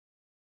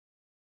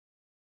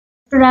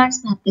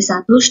Students, मैं आपके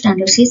साथ हूँ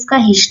स्टैंडर्ड 6 का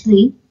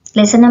history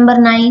lesson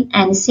number 9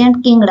 ancient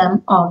kingdom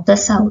of the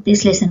south.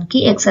 इस लेसन की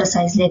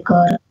एक्सरसाइज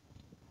लेकर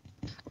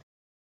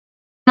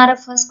हमारा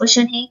फर्स्ट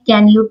क्वेश्चन है,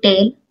 can you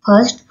tell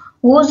first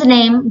whose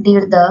name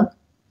did the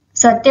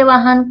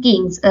सत्यवाहन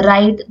Kings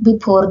right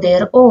before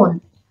their own?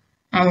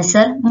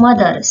 Answer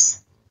mother's.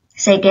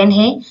 Second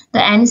है,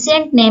 the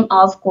ancient name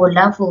of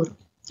Kolhapur?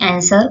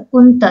 Answer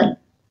quintal.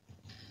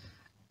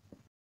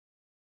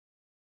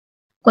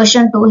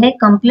 Question 2 है,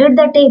 complete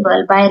the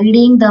table by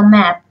reading the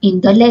map in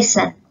the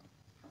lesson.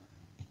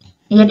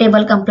 ये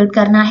table complete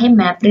करना है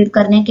map read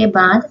करने के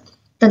बाद।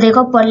 तो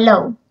देखो,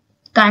 पल्लव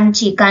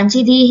कांची,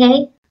 कांची दी है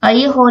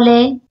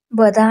ऐहोले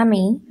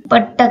बदामी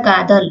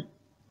पट्टकादल,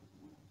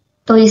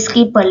 तो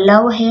इसकी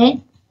पल्लव है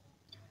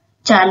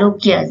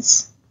चालुक्यज।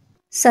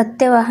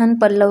 सत्यवाहन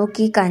पल्लव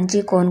की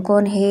कांची कौन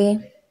कौन है?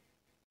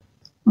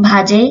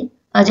 भाजे,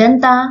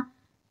 अजंता,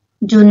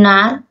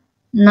 जुन्नार,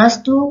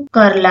 नस्तु,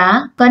 करला,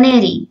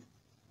 Kanheri.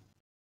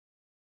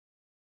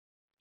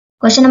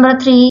 Question number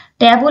 3.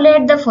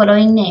 Tabulate the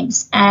following names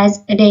as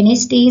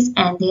dynasties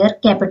and their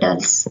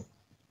capitals.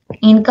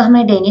 इनका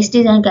हमें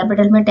dynasties and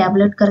capital में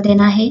tabulate कर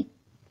देना है।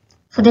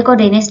 तो देखो,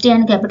 dynasty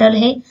and capital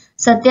है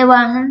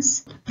सत्यवाहन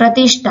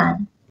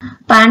प्रतिष्ठान,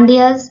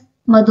 पांड्यस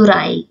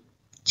मदुराई,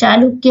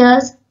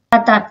 चालुक्यस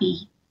प्रतापी,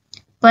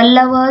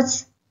 Pallavas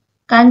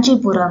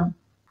Kanchipuram,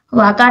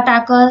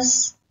 वाकाटाकस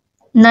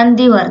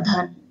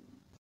Nandivardhan.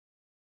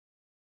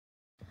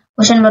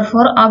 Question number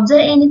 4.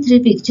 Observe any 3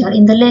 pictures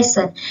in the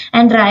lesson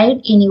and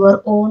write in your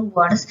own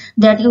words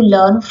that you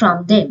learn from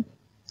them.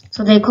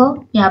 So देखो,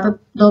 यहाँ पे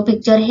 2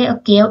 पिक्चर है, a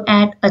cave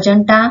at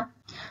Ajanta,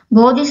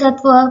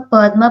 Bodhisattva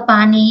पद्म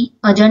पानी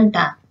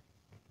अजंता।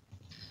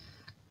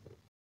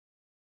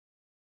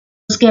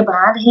 उसके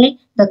बाद है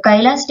the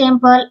Kailash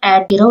temple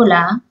at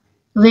Girola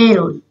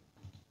Verul.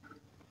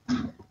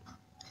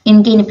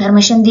 इनकी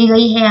इंफॉर्मेशन दी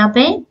गई है यहाँ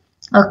पे,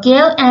 a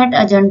cave at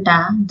Ajanta,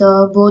 the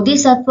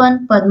Bodhisattva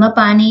पद्म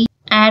पानी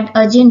at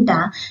Ajanta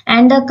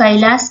and the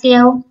Kailash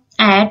cave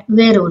at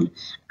Verul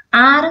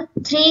are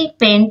 3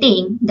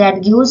 paintings that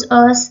gives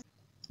us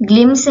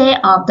glimpse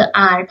of the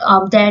art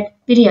of that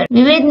period.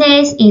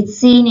 Vividness is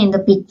seen in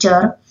the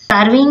picture.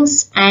 Carvings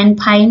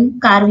and fine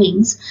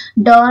carvings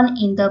done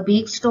in the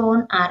big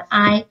stone are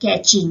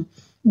eye-catching.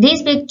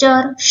 These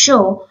pictures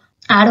show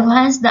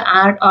advanced the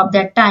art of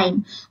that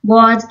time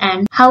was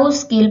and how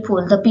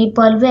skillful the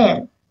people were.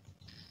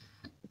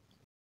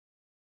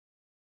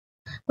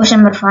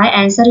 Question number 5.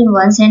 Answer in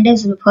one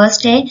sentence.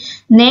 First है,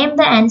 name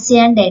the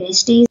ancient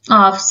dynasties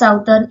of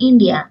southern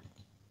India.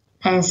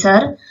 Answer,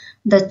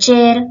 the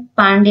Chair,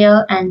 Pandya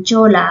and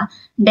Chola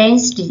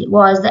dynasty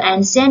was the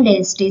ancient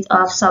dynasties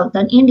of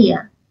southern India.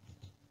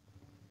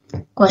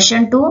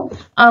 Question 2.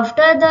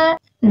 After the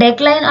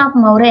decline of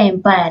Maurya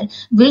Empire,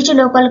 which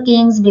local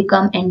kings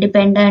become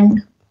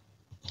independent?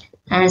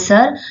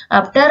 Answer,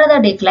 after the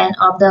decline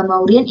of the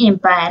Mauryan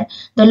Empire,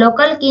 the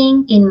local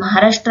king in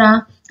Maharashtra,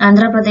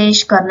 Andhra Pradesh,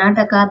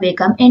 Karnataka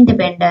become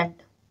independent.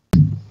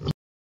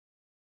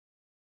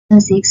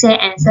 6 है,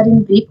 answer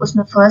in brief.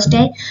 उसमें first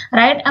है,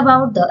 right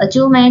about the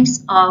achievements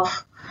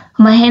of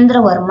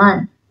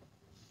Mahendravarman.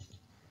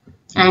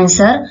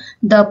 Answer,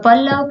 the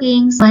Pallava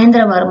king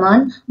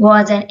Mahendravarman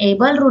was an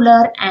able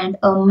ruler and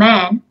a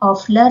man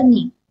of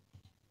learning.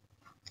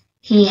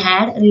 He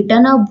had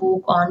written a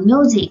book on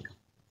music.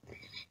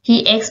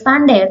 He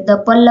expanded the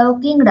Pallava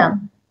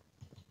kingdom.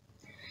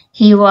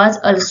 He was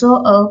also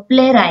a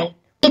playwright.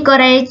 He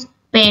encouraged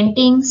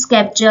painting,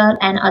 sculpture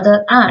and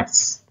other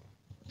arts.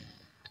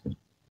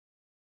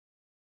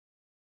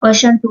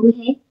 Question 2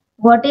 है,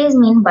 what is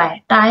meant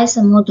by Thai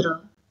Samudra,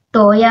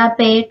 Toya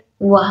Pet,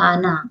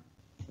 Wahana?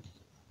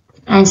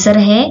 Answer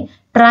है,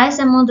 Tri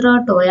Samudra,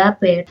 Toya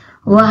Pet,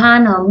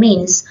 Wahana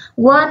means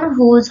one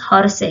whose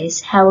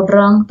horses have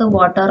drunk the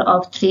water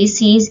of 3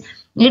 seas.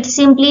 It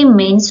simply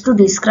means to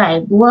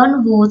describe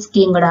one whose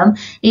kingdom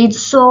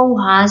is so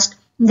vast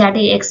that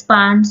it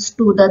expands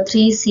to the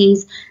 3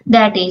 seas,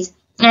 that is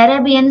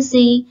Arabian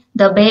Sea,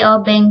 the Bay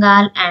of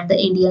Bengal and the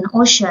Indian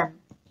Ocean.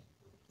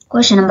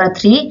 Question number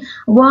 3.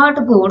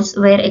 What goods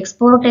were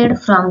exported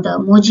from the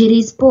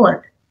Mujiri's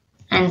port?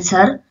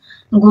 Answer,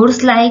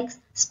 goods like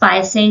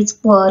spices,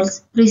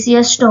 pearls,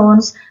 precious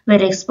stones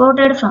were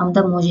exported from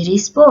the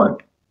Mujiri's port.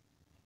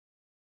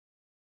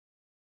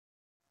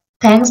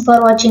 Thanks for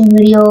watching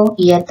video.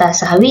 इयत्ता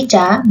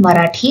 6वीच्या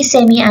Marathi,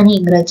 semi आणि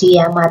इंग्रजी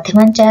या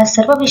माध्यमांच्या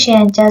सर्व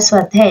विषयांच्या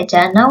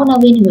स्वाध्यायाच्या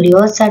नवनवीन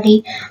व्हिडिओसाठी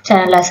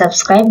चॅनलला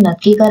subscribe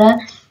नक्की करा,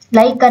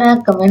 लाईक करा,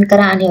 कमेंट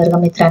करा आणि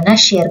वर्गमित्रांना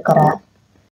शेअर करा.